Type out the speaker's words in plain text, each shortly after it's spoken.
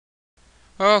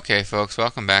Okay, folks,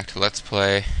 welcome back to Let's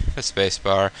Play the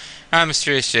Spacebar. I'm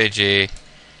Mysterious JG.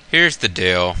 Here's the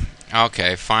deal.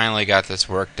 Okay, finally got this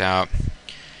worked out.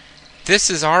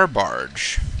 This is our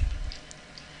barge.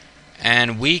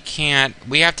 And we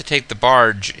have to take the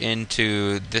barge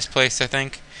into this place, I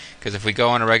think. Because if we go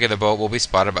on a regular boat, we'll be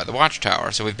spotted by the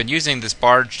watchtower. So we've been using this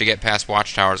barge to get past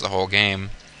watchtowers the whole game.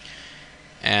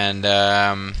 And,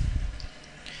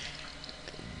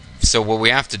 so what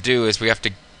we have to do is we have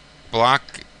to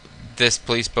block this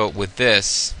police boat with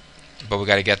this, but we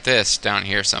got to get this down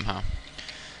here somehow.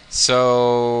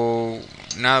 So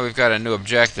now that we've got a new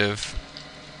objective,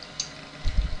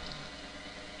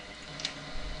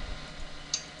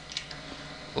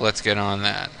 let's get on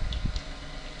that.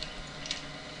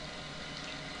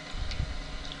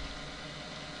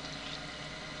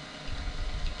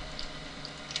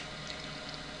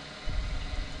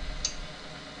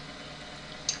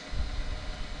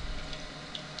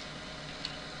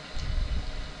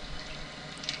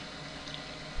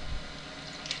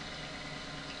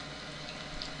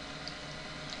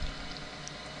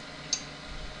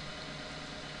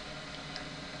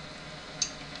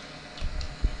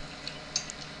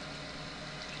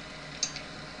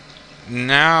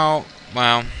 Now,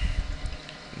 well,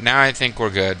 now I think we're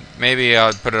good. Maybe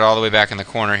I'll put it all the way back in the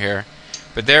corner here.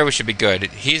 But there we should be good.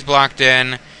 He's blocked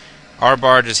in. Our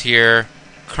barge is here.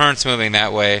 Current's moving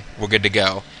that way. We're good to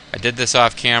go. I did this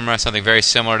off camera, something very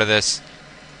similar to this.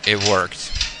 It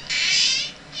worked.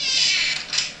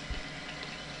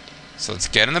 So let's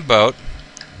get in the boat.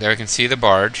 There we can see the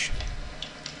barge.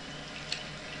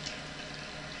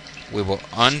 We will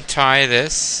untie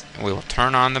this, and we will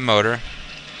turn on the motor.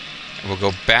 We'll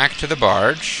go back to the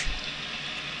barge.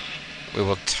 We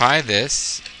will tie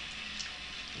this.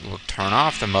 We'll turn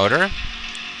off the motor.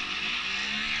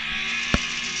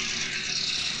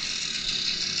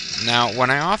 Now,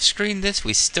 when I off-screened this,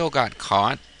 we still got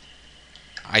caught.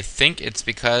 I think it's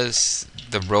because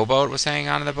the rowboat was hanging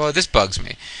onto the boat. This bugs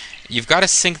me. You've got to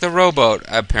sink the rowboat,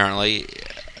 apparently,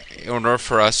 in order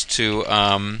for us to,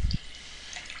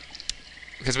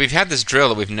 because we've had this drill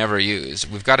that we've never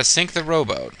used. We've got to sink the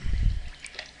rowboat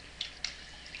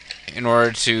in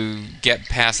order to get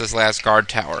past this last guard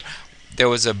tower. There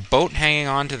was a boat hanging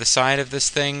on to the side of this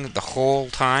thing the whole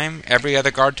time. Every other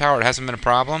guard tower, it hasn't been a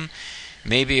problem.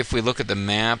 Maybe if we look at the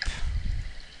map...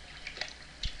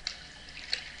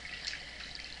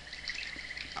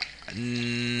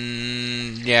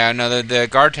 yeah, no, the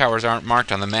guard towers aren't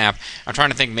marked on the map. I'm trying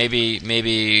to think maybe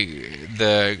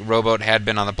the rowboat had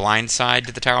been on the blind side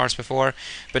to the towers before.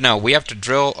 But no, we have to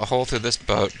drill a hole through this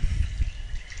boat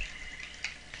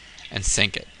and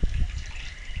sink it.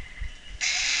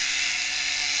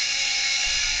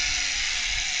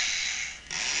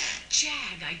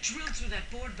 Jag, I drilled through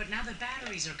that board, but now the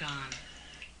batteries are gone.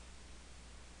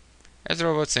 As the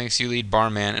rowboat sinks, you lead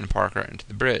Barman and Parker into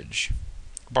the barge.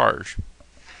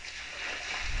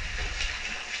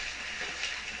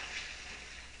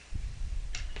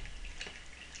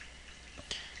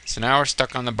 So now we're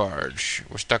stuck on the barge.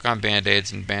 We're stuck on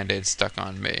Band-Aids, and Band-Aids stuck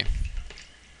on me.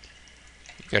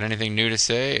 Got anything new to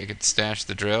say? I could stash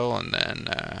the drill and then,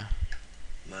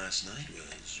 Last night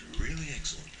was really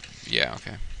excellent. yeah,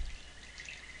 okay.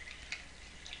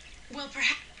 Well,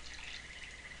 perhaps...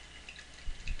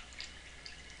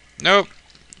 Nope.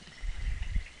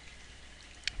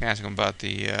 Ask him about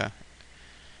the,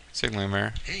 signaling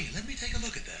mirror. Hey, let me take a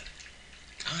look at that.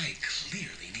 I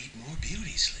clearly need more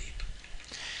beauty sleep.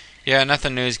 Yeah,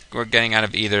 nothing new we're getting out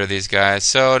of either of these guys.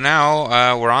 So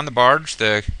now, we're on the barge.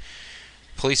 The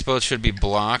police boat should be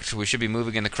blocked. We should be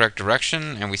moving in the correct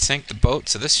direction, and we sank the boat,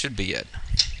 so this should be it.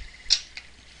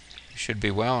 We should be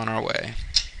well on our way.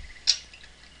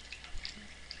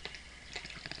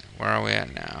 Where are we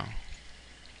at now?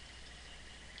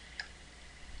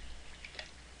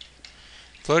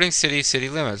 Floating city, city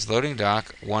limits. Loading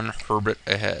dock, 1 Herbert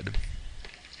ahead.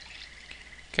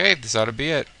 Okay, this ought to be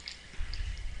it.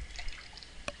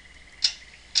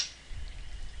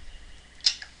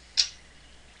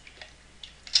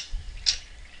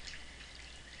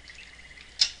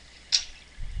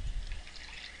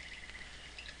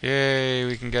 Yay,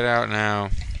 we can get out now.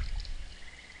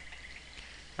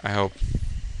 I hope.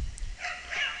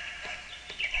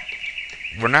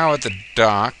 We're now at the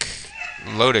dock.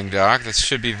 Loading dock. This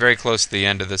should be very close to the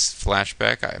end of this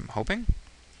flashback, I'm hoping.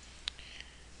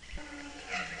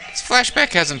 This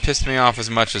flashback hasn't pissed me off as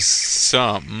much as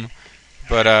some,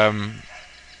 but,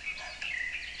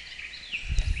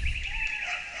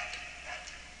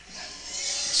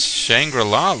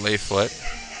 Shangri-La leaflet.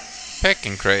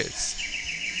 Pecking crates.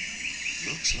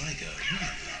 Looks like a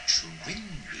really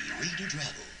trendy way to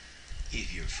travel.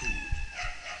 If your food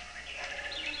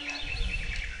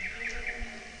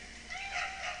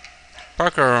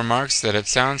Parker remarks that it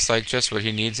sounds like just what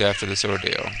he needs after this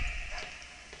ordeal. Oh,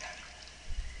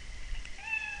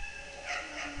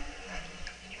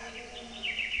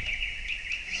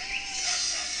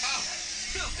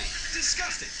 filthy,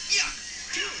 disgusting, yuck,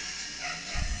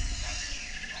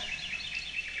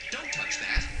 don't touch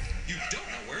that. You don't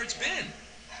know where it's been.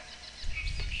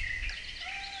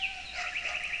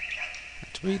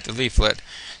 To read the leaflet.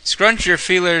 Scrunch your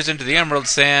feelers into the emerald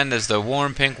sand as the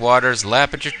warm pink waters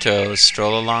lap at your toes.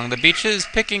 Stroll along the beaches,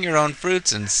 picking your own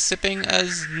fruits and sipping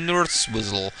as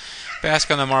Northswizzle. Bask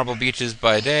on the marble beaches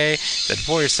by day, then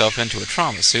pour yourself into a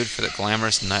trauma suit for the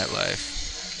glamorous nightlife.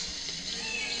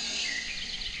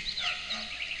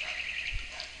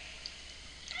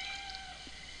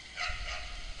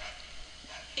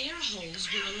 Air holes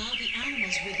will allow the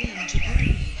animals within to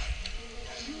breathe.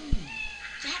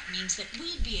 That means that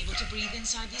we'd be able to breathe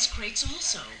inside these crates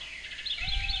also.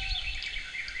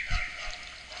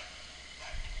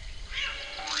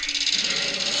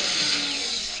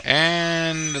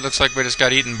 And it looks like we just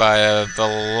got eaten by a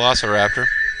velociraptor.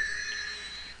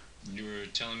 You were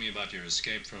telling me about your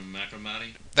escape from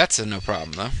Macromati? That's no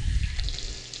problem, though.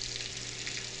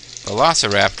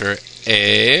 Velociraptor,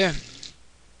 eh?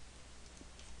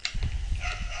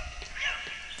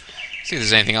 See if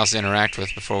there's anything else to interact with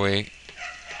before we...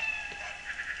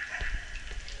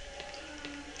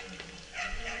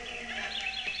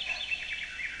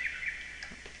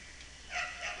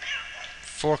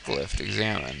 Forklift,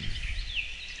 examine.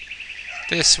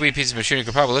 This sweet piece of machinery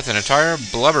could probably lift an entire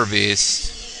blubber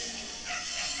beast.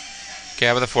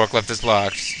 Cab of the forklift is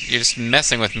locked. You're just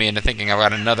messing with me into thinking I've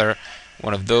got another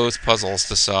one of those puzzles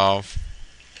to solve.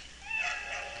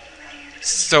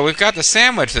 So we've got the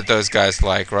sandwich that those guys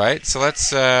like, right? So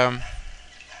let's, oh.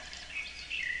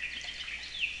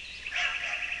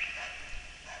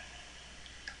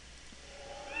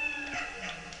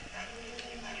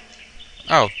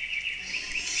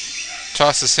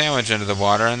 Toss the sandwich into the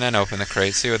water and then open the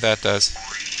crate. See what that does.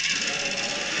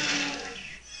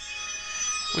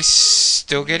 We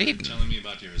still get eaten. Telling me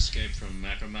about your escape from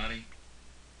Macromati?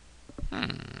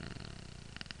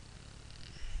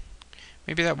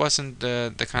 Maybe that wasn't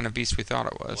the kind of beast we thought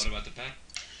it was. What about the pack?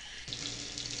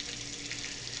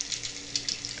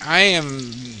 I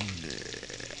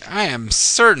am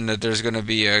certain that there's going to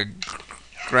be a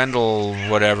Grendel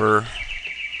whatever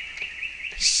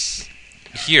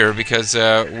here because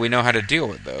we know how to deal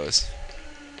with those.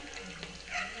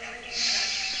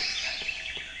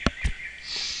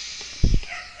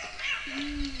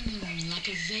 Like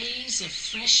a vase of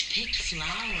fresh picked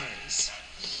flowers.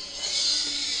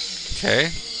 Okay.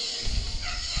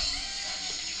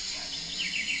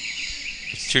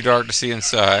 It's too dark to see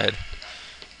inside.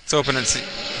 Let's open and see.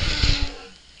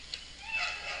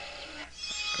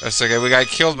 That's okay. We got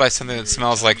killed by something that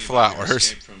smells like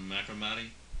flowers.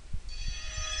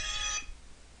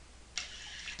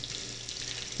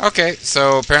 Okay,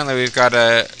 so apparently we've got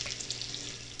to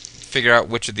figure out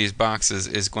which of these boxes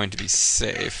is going to be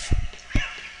safe,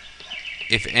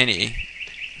 if any.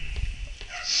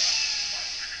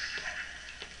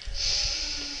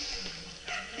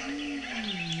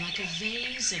 Like a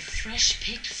vase of fresh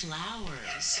picked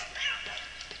flowers.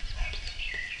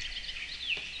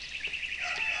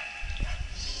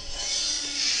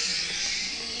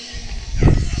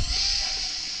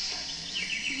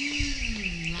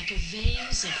 Like a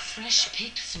vase of fresh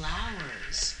picked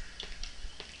flowers.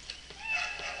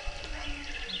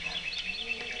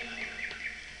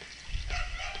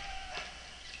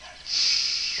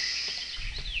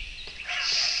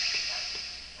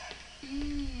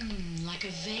 Like a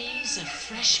vase of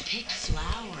fresh picked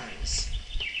flowers.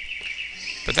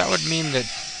 But that would mean that...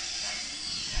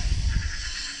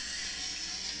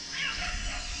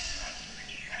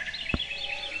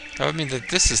 That would mean that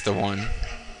this is the one.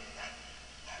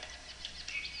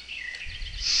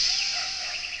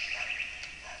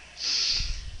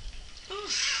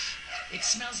 Oof! It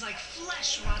smells like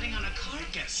flesh rotting on a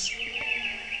carcass.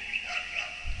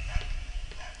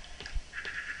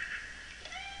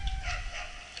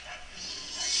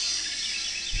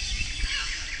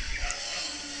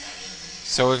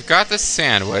 So we've got the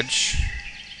sandwich.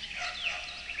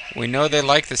 We know they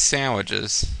like the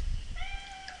sandwiches.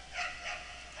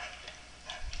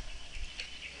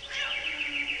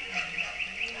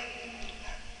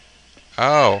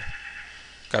 Oh.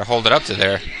 Gotta hold it up to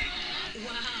there.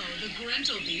 Wow, the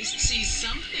Grendel beast sees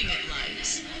something it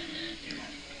likes.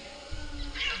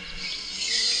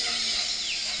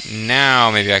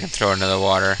 Now maybe I can throw it into the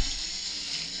water.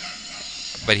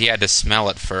 But he had to smell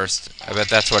it first. I bet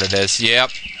that's what it is. Yep.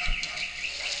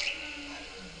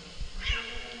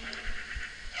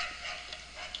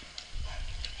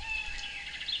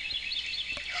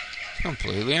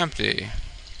 completely empty.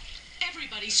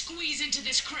 Everybody squeeze into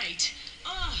this crate.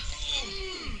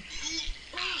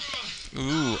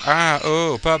 Ooh,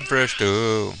 oh, pub fresh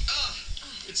too.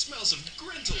 It smells of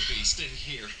Grental Beast in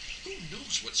here. Who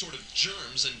knows what sort of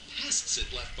germs and pests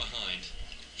it left behind?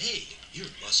 Hey, you're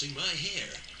mussing my hair.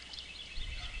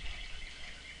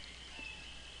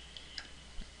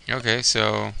 Okay,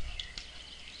 so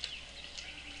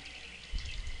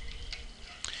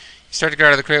you start to get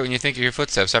out of the crate when you think of your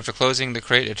footsteps. After closing the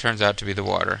crate, it turns out to be the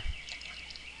water.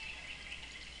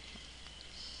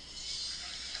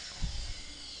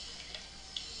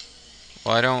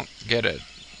 Well, I don't get it.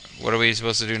 What are we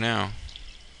supposed to do now?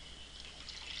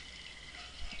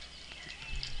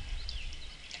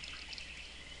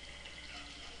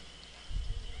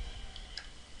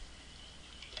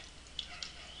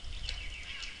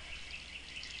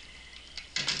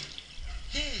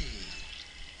 Hey,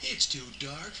 it's too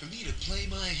dark for me to play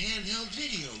my handheld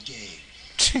video game.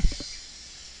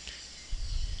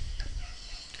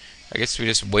 I guess we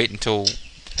just wait until the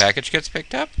package gets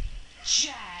picked up?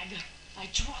 Jag, I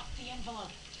dropped the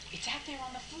envelope. It's out there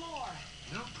on the floor.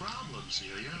 No problem,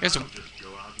 Cilia. Yes, I'll just go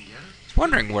out and get it. I was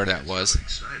wondering where that was.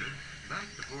 Excited. Back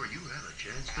before you have a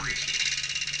chance to miss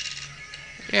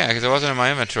it. Yeah, because it wasn't in my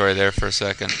inventory there for a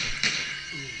second.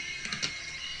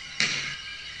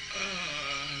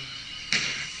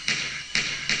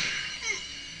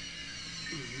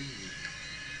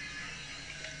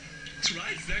 That's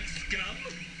right, that scum.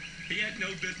 He had no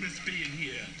business being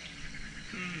here.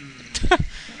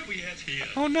 What do we have here?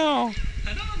 Oh no,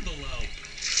 An envelope.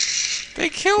 they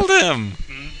killed him!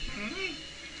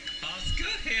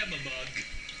 Oscar Hammermug.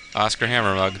 Oscar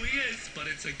Hammermug. He is, but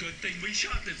it's a good thing we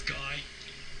shot this guy.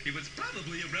 He was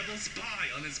probably a rebel spy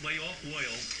on his way off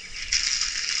world.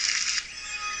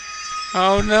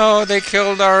 Oh no, they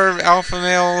killed our alpha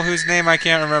male whose name I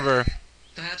can't remember.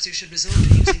 Perhaps you should resort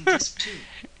to using disc 2.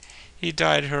 He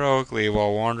died heroically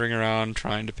while wandering around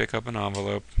trying to pick up an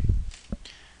envelope.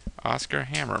 Oscar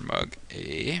Hammermug,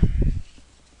 eh?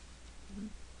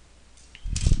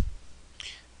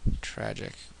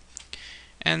 Tragic.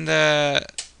 And the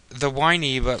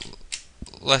whiny but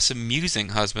less amusing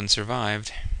husband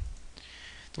survived.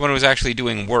 The one who was actually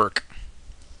doing work,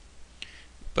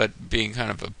 but being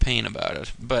kind of a pain about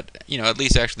it. But, you know, at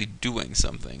least actually doing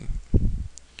something.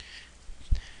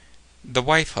 The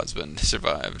wife husband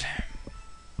survived,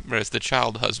 whereas the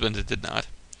child husband did not.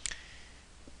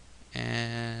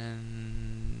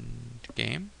 And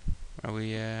game? Are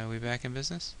we back in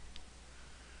business?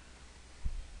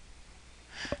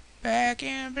 Back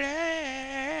in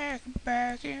black,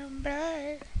 back in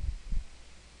black.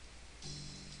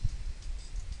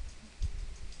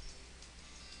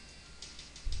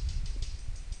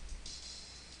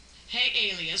 Hey,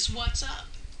 Alias, what's up?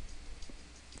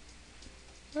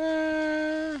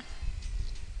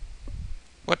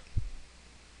 What?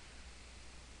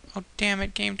 Oh, damn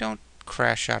it, game, don't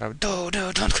crash out of...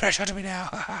 Don't crash out of me now.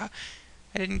 I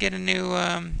didn't get a new,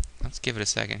 Let's give it a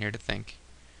second here to think.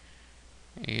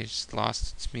 You just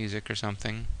lost its music or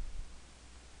something.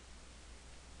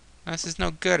 This is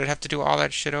no good. I'd have to do all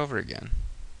that shit over again.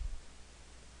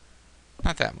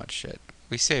 Not that much shit.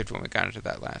 We saved when we got into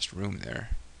that last room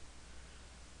there.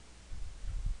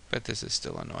 But this is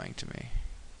still annoying to me.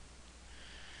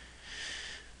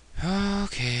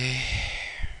 Okay.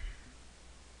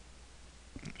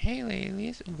 Hey,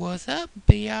 ladies. What's up,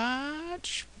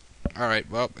 biatch?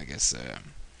 Alright, well, I guess,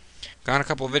 gone a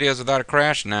couple of videos without a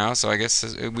crash now, so I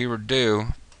guess we were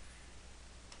due.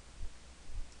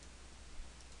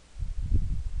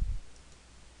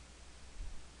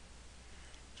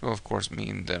 Which will, of course,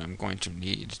 mean that I'm going to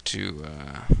need to,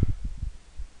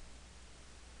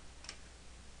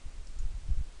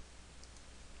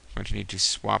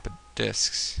 swap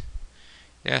discs.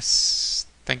 Yes,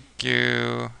 thank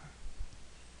you.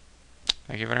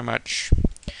 Thank you very much.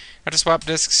 I have to swap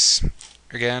discs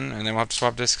again, and then we'll have to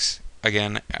swap discs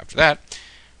again after that.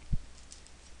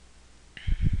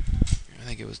 I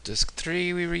think it was disc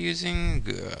 3 we were using.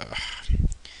 Ugh. The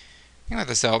thing about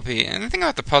this LP, and the thing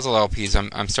about the puzzle LPs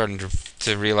I'm starting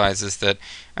to realize is that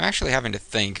I'm actually having to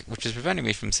think, which is preventing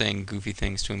me from saying goofy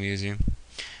things to amuse you.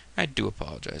 I do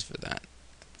apologize for that.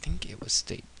 I think it was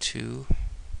state 2.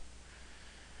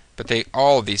 But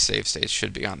all of these save states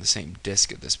should be on the same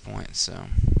disk at this point, so...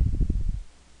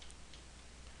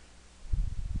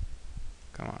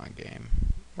 Come on, game.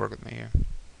 Work with me here.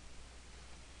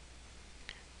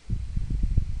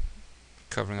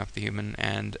 Covering up the human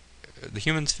and the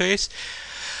human's face.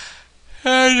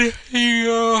 And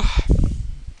the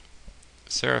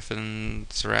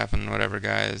Seraphin, whatever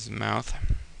guy's mouth.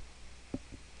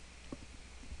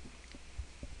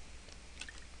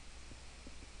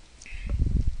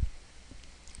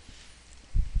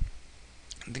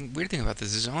 the weird thing about this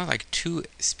is there's only like 2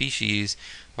 species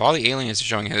of all the aliens they're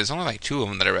showing here. There's only like 2 of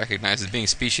them that I recognize as being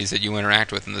species that you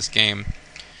interact with in this game.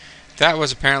 That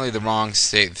was apparently the wrong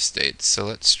save state. So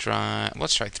let's try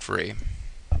 3.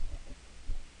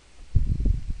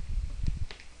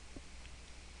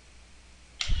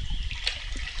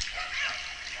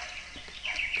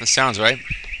 That sounds right.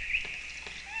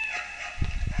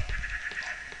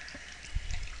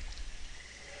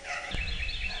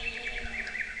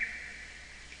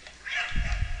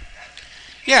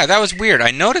 Yeah, that was weird. I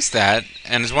noticed that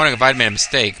and was wondering if I'd made a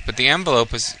mistake, but the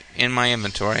envelope was in my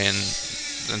inventory and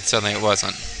then suddenly it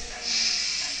wasn't.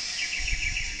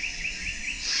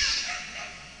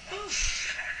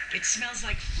 Oof. It smells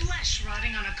like flesh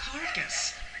rotting on a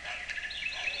carcass.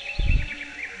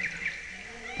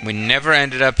 We never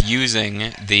ended up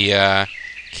using the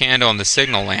candle and the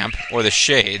signal lamp or the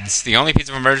shades. The only piece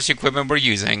of emergency equipment we're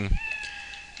using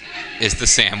is the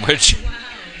sandwich. Wow,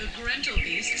 the Grental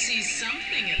beast sees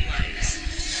something it likes.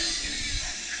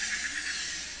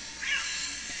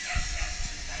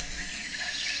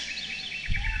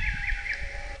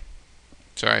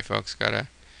 Sorry, folks. Gotta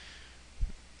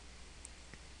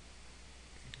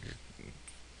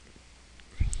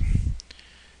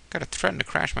threaten to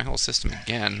crash my whole system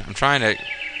again. I'm trying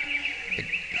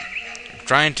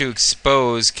to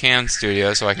expose Cam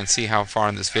Studio so I can see how far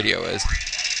in this video is.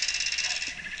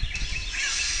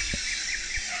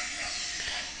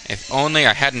 If only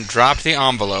I hadn't dropped the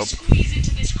envelope. Squeeze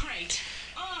into this crate.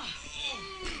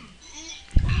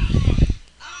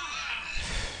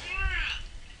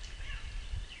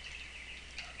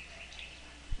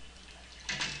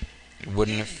 It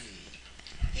wouldn't have.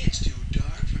 It's too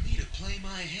dark for me to play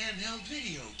my handheld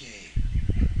video game.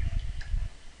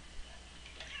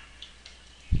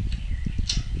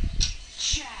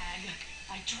 Jag,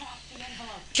 I dropped the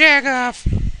envelope. Jag off!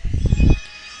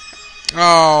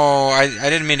 Oh, I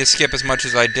didn't mean to skip as much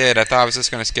as I did. I thought I was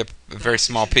just going to skip a very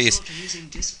small piece.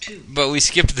 But we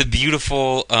skipped the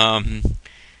beautiful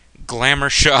glamour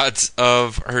shots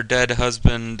of her dead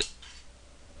husband,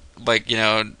 like, you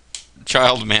know,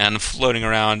 child man floating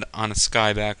around on a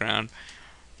sky background,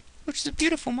 which is a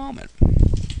beautiful moment.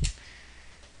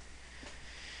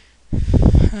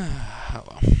 Oh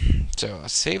well. So, I'll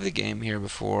save the game here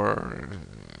before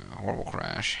a horrible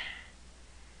crash.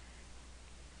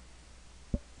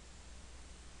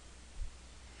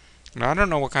 Now, I don't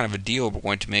know what kind of a deal we're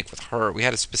going to make with her. We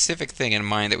had a specific thing in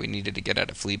mind that we needed to get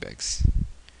out of Flashback.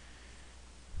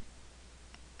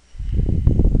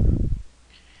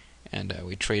 And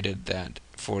we traded that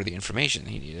for the information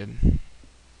he needed.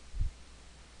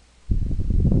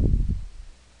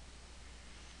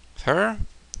 With her?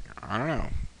 I don't know.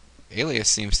 Alias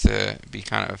seems to be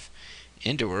kind of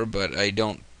into her, but I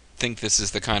don't think this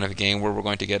is the kind of game where we're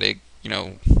going to get a, you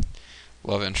know,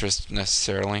 love interest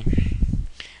necessarily.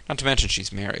 Not to mention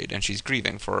she's married, and she's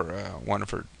grieving for one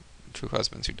of her 2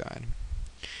 husbands who died.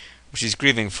 She's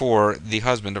grieving for the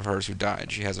husband of hers who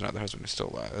died. She has another husband who's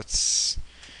still alive. That's...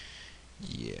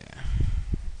 yeah.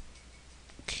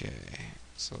 Okay.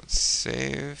 So let's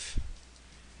save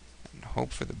and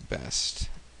hope for the best.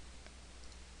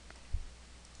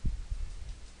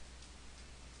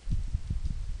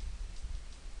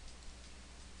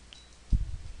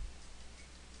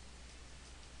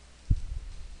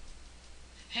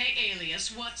 Hey,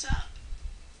 Alias, what's up?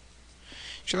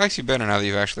 She likes you better now that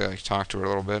you've actually like talked to her a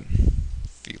little bit.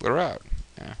 Feel her out.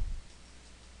 Yeah.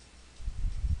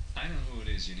 I know who it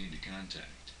is you need to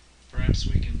contact. Perhaps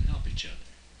we can help each other.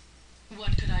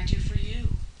 What could I do for you?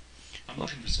 I'm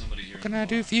looking for somebody here. What can I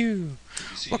do for you?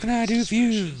 What can I do for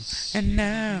you? And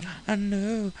now I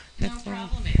know that. No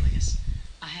problem, Alias.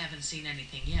 I haven't seen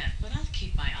anything yet, but I'll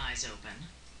keep my eyes open.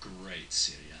 Great,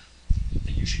 Cilia.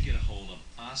 And you should get a hold of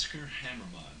Oscar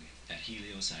Hammermug at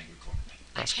Helios Agricorp.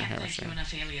 I Oscar can't thank you Hammerstein.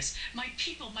 enough, Alias. My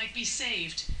people might be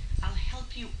saved. I'll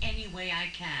help you any way I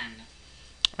can.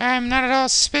 I'm not at all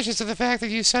suspicious of the fact that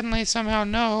you suddenly somehow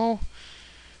know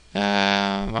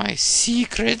my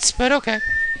secrets, but okay.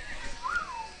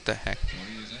 The heck? What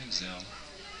do you think, Zell?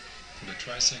 For the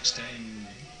trisextane,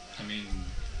 I mean,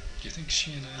 do you think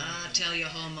she and I... Tell your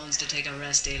hormones to take a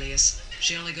rest, Alias.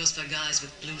 She only goes for guys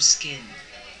with blue skin.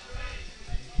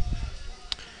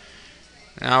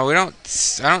 Now I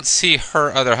don't see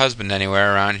her other husband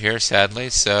anywhere around here, sadly.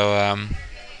 So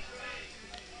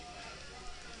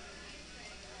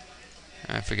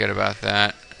I forget about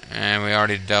that. And we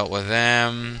already dealt with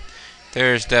them.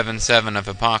 There's Deven-7 of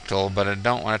Epochtal, but I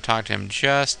don't want to talk to him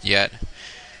just yet,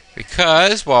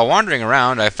 because while wandering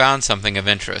around, I found something of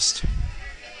interest.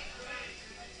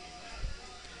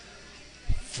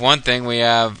 For one thing, we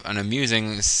have an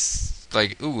amusing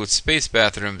like, ooh, space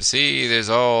bathroom. See, there's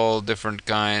all different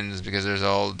kinds because there's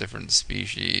all different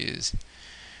species.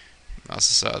 I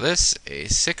also saw this, a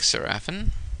sick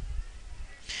Seraphim.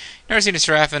 Never seen a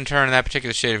Seraphim turn that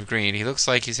particular shade of green. He looks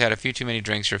like he's had a few too many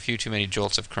drinks or a few too many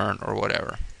jolts of current or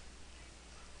whatever.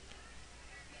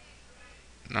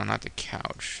 No, not the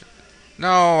couch.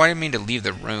 No, I didn't mean to leave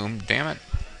the room. Damn it.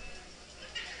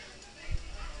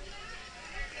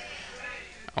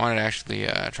 I wanted to actually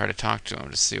try to talk to him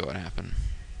to see what happened.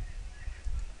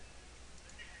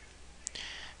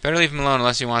 Better leave him alone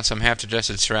unless you want some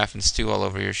half-digested Seraphim stew all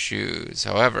over your shoes.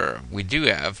 However, we do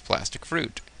have plastic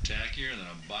fruit. Tackier than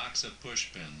a box of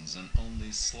pushpins and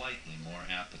only slightly more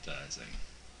appetizing.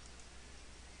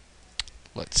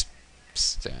 Let's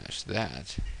stash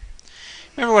that.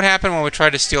 Remember what happened when we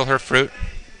tried to steal her fruit?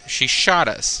 She shot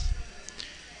us.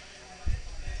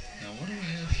 Now what do we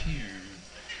have here?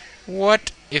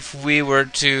 What if we were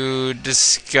to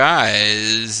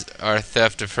disguise our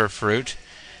theft of her fruit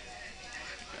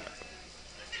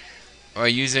by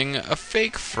using a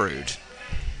fake fruit?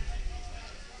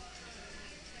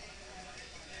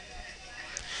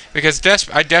 Because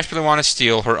I desperately want to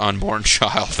steal her unborn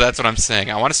child. That's what I'm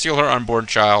saying. I want to steal her unborn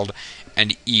child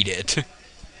and eat it.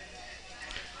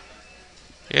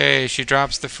 Yay, she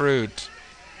drops the fruit.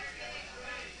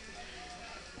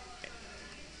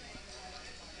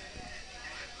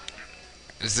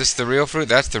 Is this the real fruit?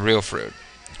 That's the real fruit.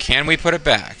 Can we put it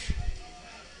back?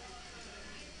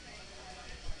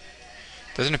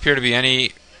 Doesn't appear to be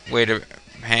any way to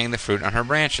hang the fruit on her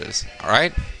branches.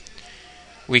 Alright?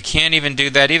 We can't even do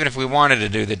that, even if we wanted to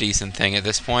do the decent thing at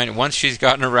this point. Once she's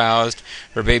gotten aroused,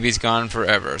 her baby's gone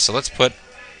forever. So let's put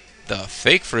the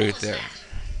fake fruit there.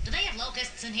 Do they have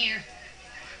locusts in here?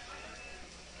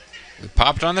 We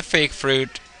popped on the fake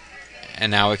fruit,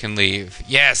 and now we can leave.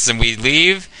 Yes, and we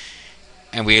leave,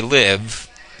 and we live,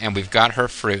 and we've got her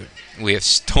fruit. We have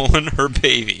stolen her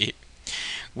baby.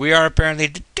 We are apparently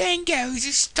the dingoes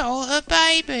who stole her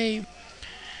baby.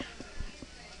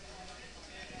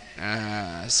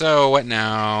 So, what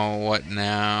now? What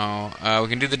now? We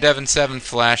can do the Deven-7's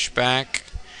flashback.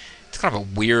 It's kind of a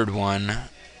weird one.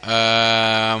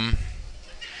 And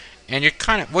you're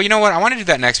kind of... Well, you know what? I want to do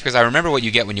that next because I remember what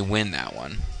you get when you win that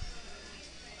one.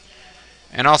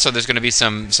 And also, there's going to be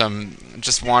some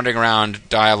just wandering around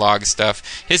dialogue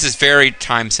stuff. His is very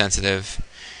time-sensitive.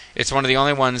 It's one of the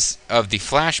only ones of the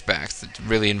flashbacks that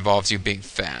really involves you being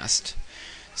fast.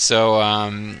 So,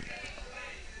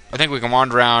 I think we can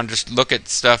wander around, just look at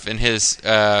stuff in his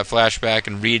flashback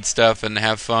and read stuff and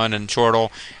have fun and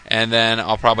chortle, and then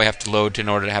I'll probably have to load in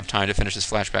order to have time to finish this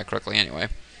flashback correctly anyway.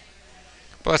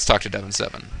 But let's talk to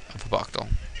Deven-7 of Haboctal.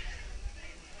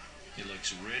 He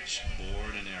looks rich,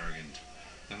 bored, and arrogant.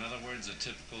 In other words, a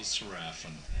typical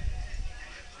Seraphim.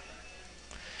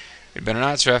 You'd better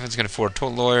not. Seraphim's going to afford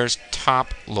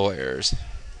top lawyers.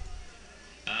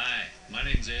 Hi, my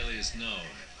name's Alias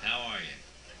Node. How are you?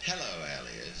 Hello,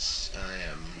 Alias. I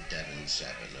am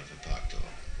Deven-7 of Haboctal.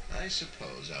 I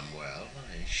suppose I'm well.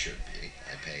 I should be.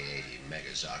 I pay 80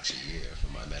 megazox a year for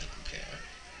my medical care.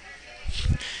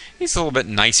 He's a little bit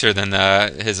nicer than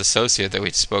his associate that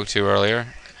we spoke to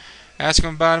earlier. Ask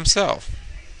him about himself.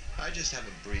 I just have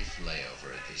a brief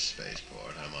layover at this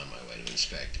spaceport. I'm on my way to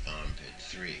inspect Armpit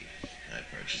 3. I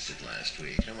purchased it last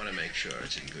week. I want to make sure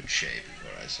it's in good shape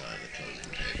before I sign the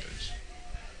closing papers.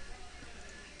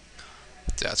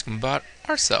 Let's ask him about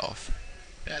ourselves.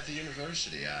 At the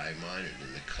university, I minored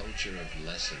in the culture of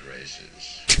lesser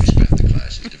races. We spent the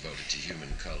classes devoted to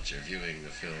human culture, viewing the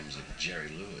films of Jerry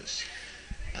Lewis.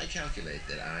 I calculate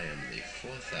that I am the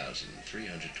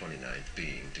 4,329th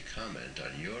being to comment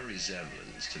on your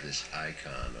resemblance to this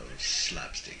icon of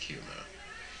slapstick humor.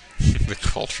 The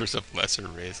cultures of lesser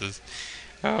races.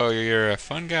 Oh, you're a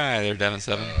fun guy there,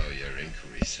 Deven-7. Oh, your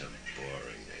inquiries so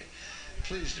boring me.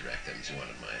 Please direct them to one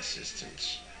of my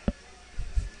assistants.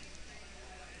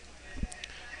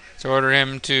 So order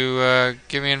him to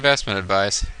give me investment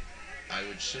advice. I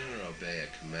would sooner obey a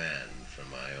command from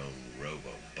my own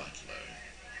robo-butler.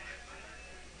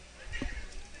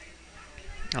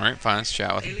 Alright, fine, let's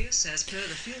chat with him. Alias, as per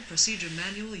the field procedure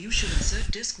manual, you should insert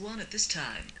disc 1 at this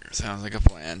time. Sounds like a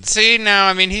plan. See, now,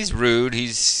 I mean, he's rude.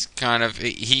 He's kind of...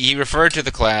 He referred to the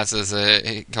class as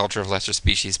a culture of lesser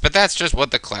species, but that's just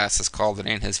what the class is called. It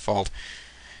ain't his fault.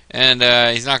 And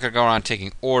he's not going to go around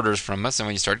taking orders from us, and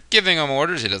when you start giving him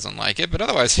orders, he doesn't like it. But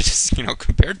otherwise, he just,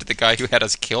 compared to the guy who had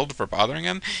us killed for bothering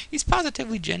him, he's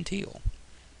positively genteel.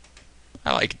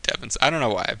 I like Deven. I don't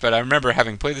know why, but I remember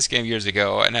having played this game years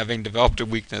ago and having developed a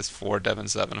weakness for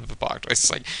Deven-7 of Haboctal. It's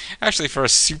like, actually, for a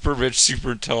super rich,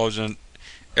 super intelligent,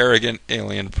 arrogant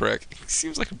alien prick, he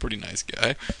seems like a pretty nice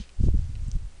guy.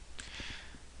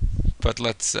 But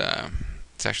let's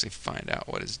actually find out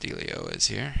what his dealio is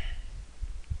here.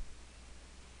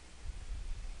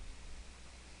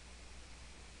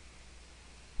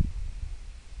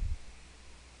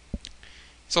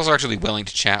 He's also actually willing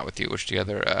to chat with you, which the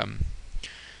other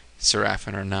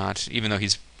Seraphin are not. Even though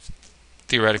he's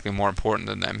theoretically more important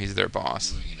than them, he's their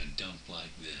boss. Doing in a dump like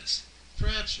this.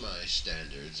 Perhaps my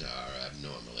standards are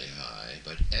abnormally high,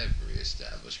 but every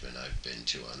establishment I've been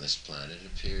to on this planet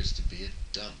appears to be a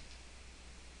dump.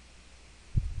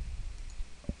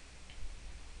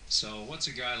 So, what's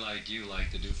a guy like you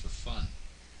like to do for fun?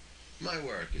 My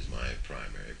work is my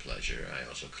primary pleasure. I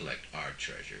also collect art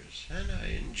treasures, and I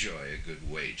enjoy a good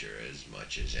wager as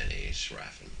much as any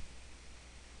Seraphin.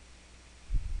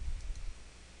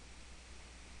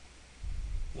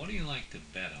 What do you like to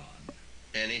bet on?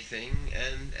 Anything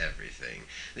and everything.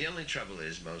 The only trouble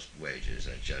is most wagers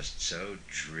are just so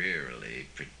drearily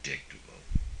predictable.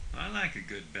 I like a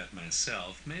good bet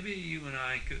myself. Maybe you and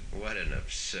I could... What an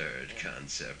absurd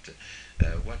concept.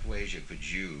 What wager could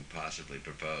you possibly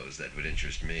propose that would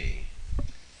interest me?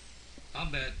 I'll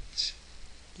bet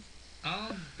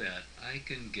I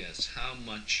can guess how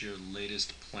much your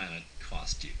latest planet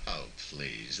cost you. Oh,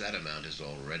 please. That amount is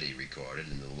already recorded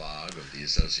in the log of the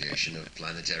Association of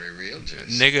Planetary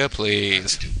Realtors. Nigga,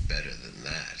 please. I'll do better than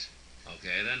that.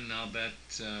 Okay, then I'll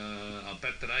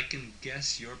bet that I can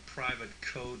guess your private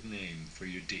code name for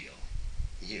your deal.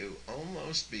 You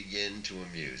almost begin to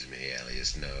amuse me,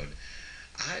 Alias Node.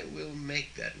 I will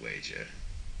make that wager.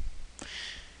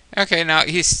 Okay, now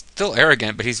he's still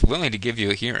arrogant, but he's willing to give you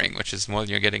a hearing, which is more than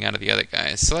you're getting out of the other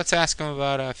guys. So let's ask him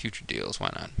about future deals. Why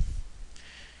not?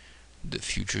 The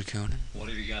future Conan. What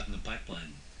have you got in the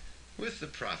pipeline? With the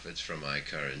profits from my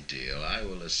current deal, I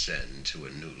will ascend to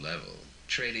a new level,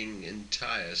 trading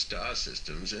entire star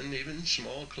systems and even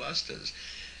small clusters.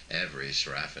 Every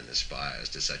Seraphin aspires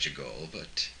to such a goal,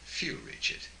 but few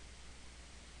reach it.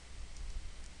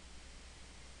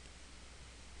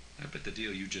 I bet the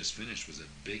deal you just finished was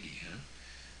a biggie, huh?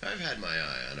 I've had my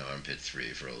eye on Armpit 3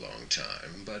 for a long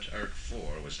time, but Urk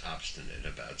 4 was obstinate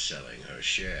about selling her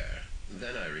share.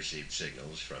 Then I received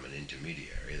signals from an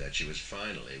intermediary that she was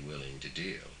finally willing to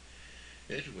deal.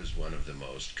 It was one of the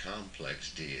most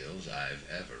complex deals I've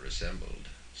ever assembled.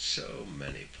 So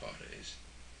many parties.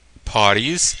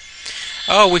 Parties?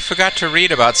 Oh, we forgot to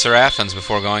read about Seraphins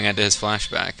before going into his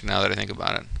flashback, now that I think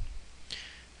about it.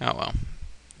 Oh well.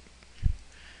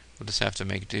 We'll just have to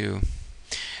make do.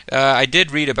 I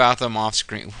did read about them off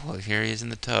screen. Well, here he is in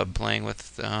the tub playing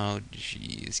with... Oh,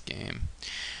 jeez, game.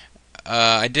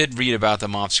 I did read about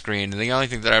them off screen. And the only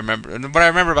thing that I remember... What I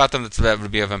remember about them that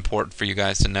would be of import for you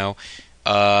guys to know...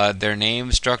 their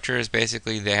name structure is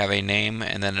basically they have a name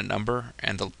and then a number,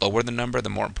 and the lower the number, the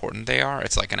more important they are.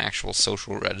 It's like an actual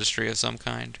social registry of some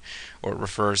kind, or it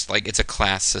refers like it's a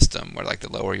class system where like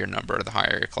the lower your number, the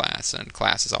higher your class, and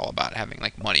class is all about having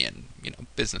like money and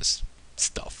business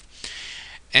stuff.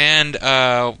 And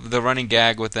the running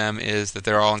gag with them is that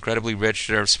they're all incredibly rich.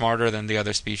 They're smarter than the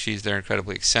other species. They're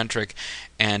incredibly eccentric,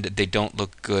 and they don't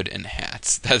look good in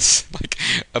hats. That's like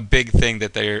a big thing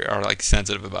that they are like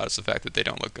sensitive about, is the fact that they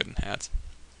don't look good in hats.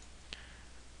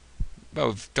 But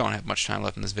we don't have much time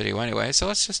left in this video anyway, so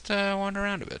let's just wander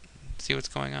around a bit, see what's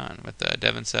going on with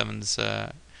Deven-7's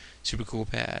super cool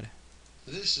pad.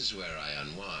 This is where I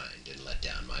unwind and let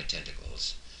down my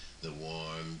tentacles. The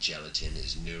warm gelatin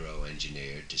is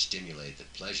neuro-engineered to stimulate the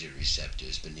pleasure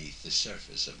receptors beneath the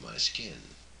surface of my skin.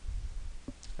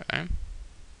 Okay.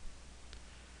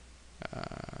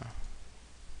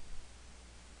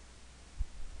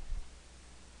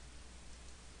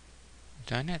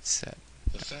 Dinette set.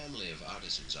 The family of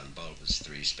artisans on Bulbous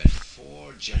 3 spent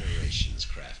 4 generations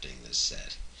crafting this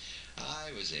set.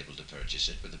 I was able to purchase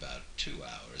it with about 2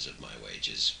 hours of my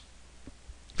wages.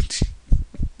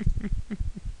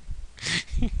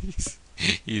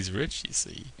 He's rich, you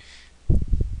see.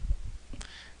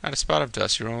 Not a spot of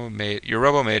dust. Your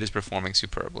robo-maid is performing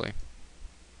superbly.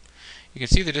 You can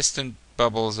see the distant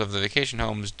bubbles of the vacation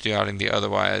homes dotting the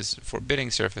otherwise forbidding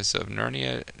surface of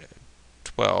Nernia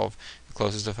 12, the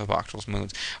closest of Hepoctal's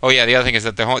moons. Oh yeah, the other thing is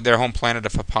that their home planet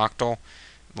of Hepoctal,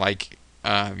 like,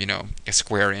 a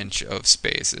square inch of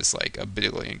space is like a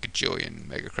billion gajillion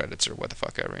mega credits or what the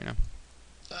fuck ever,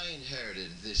 I inherited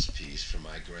this piece from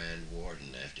my Grand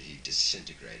Warden after he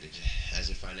disintegrated. As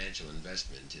a financial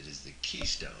investment, it is the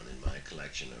keystone in my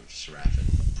collection of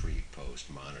Seraphin pre-post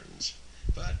moderns.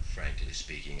 But frankly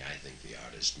speaking, I think the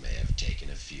artist may have taken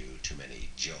a few too many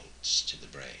jolts to the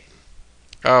brain.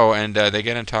 Oh, and they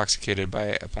get intoxicated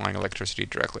by applying electricity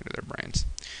directly to their brains.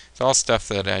 It's all stuff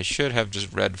that I should have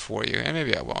just read for you, and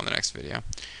maybe I will in the next video.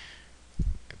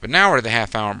 But now we're at the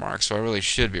half-hour mark, so I really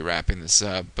should be wrapping this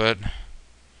up. But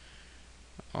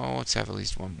let's have at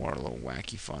least one more little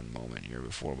wacky fun moment here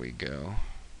before we go.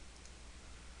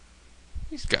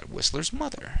 He's got Whistler's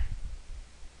mother.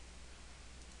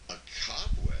 A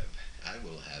cobweb? I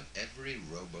will have every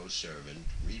robo-servant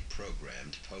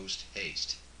reprogrammed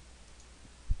post-haste.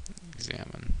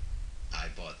 Examine. I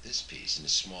bought this piece in a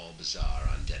small bazaar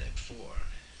on Deneb 4.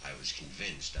 I was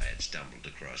convinced I had stumbled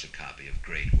across a copy of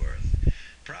great worth.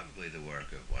 Probably the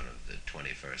work of one of the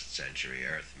 21st century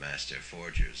Earth Master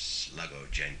forgers, Sluggo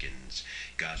Jenkins,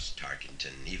 Gus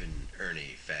Tarkington, even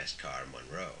Ernie Fast Car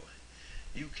Monroe.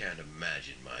 You can't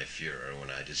imagine my furor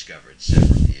when I discovered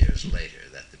several years later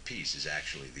that the piece is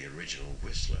actually the original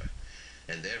Whistler,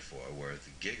 and therefore worth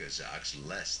gigazox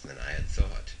less than I had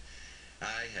thought.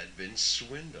 I had been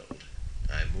swindled.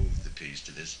 I moved the piece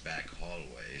to this back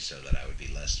hallway so that I would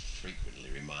be less frequently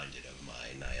reminded of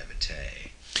my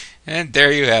naivete. And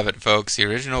there you have it, folks. The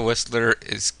original Whistler's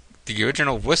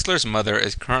mother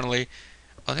is currently...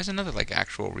 Oh, there's another, like,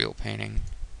 actual real painting.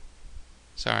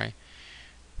 Sorry.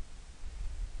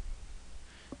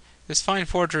 This fine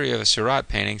forgery of a Seurat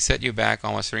painting set you back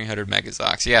almost 300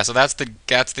 megazox. Yeah, so that's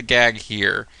the gag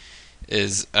here.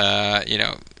 Is,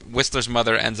 Whistler's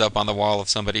mother ends up on the wall of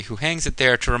somebody who hangs it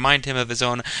there to remind him of his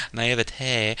own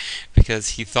naivete because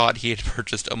he thought he had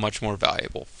purchased a much more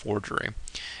valuable forgery.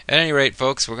 At any rate,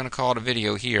 folks, we're going to call it a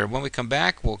video here. When we come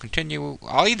back, we'll continue.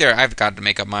 I've got to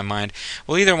make up my mind.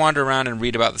 We'll either wander around and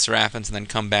read about the Seraphins and then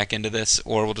come back into this,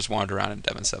 or we'll just wander around in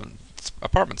Deven-7's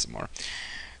apartment some more.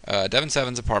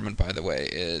 Deven-7's apartment, by the way,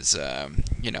 is,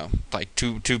 like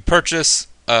to purchase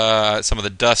some of the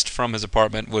dust from his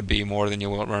apartment would be more than you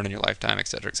will earn in your lifetime,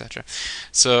 etc., etc.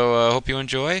 So, hope you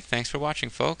enjoy. Thanks for watching,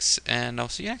 folks, and I'll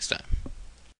see you next time.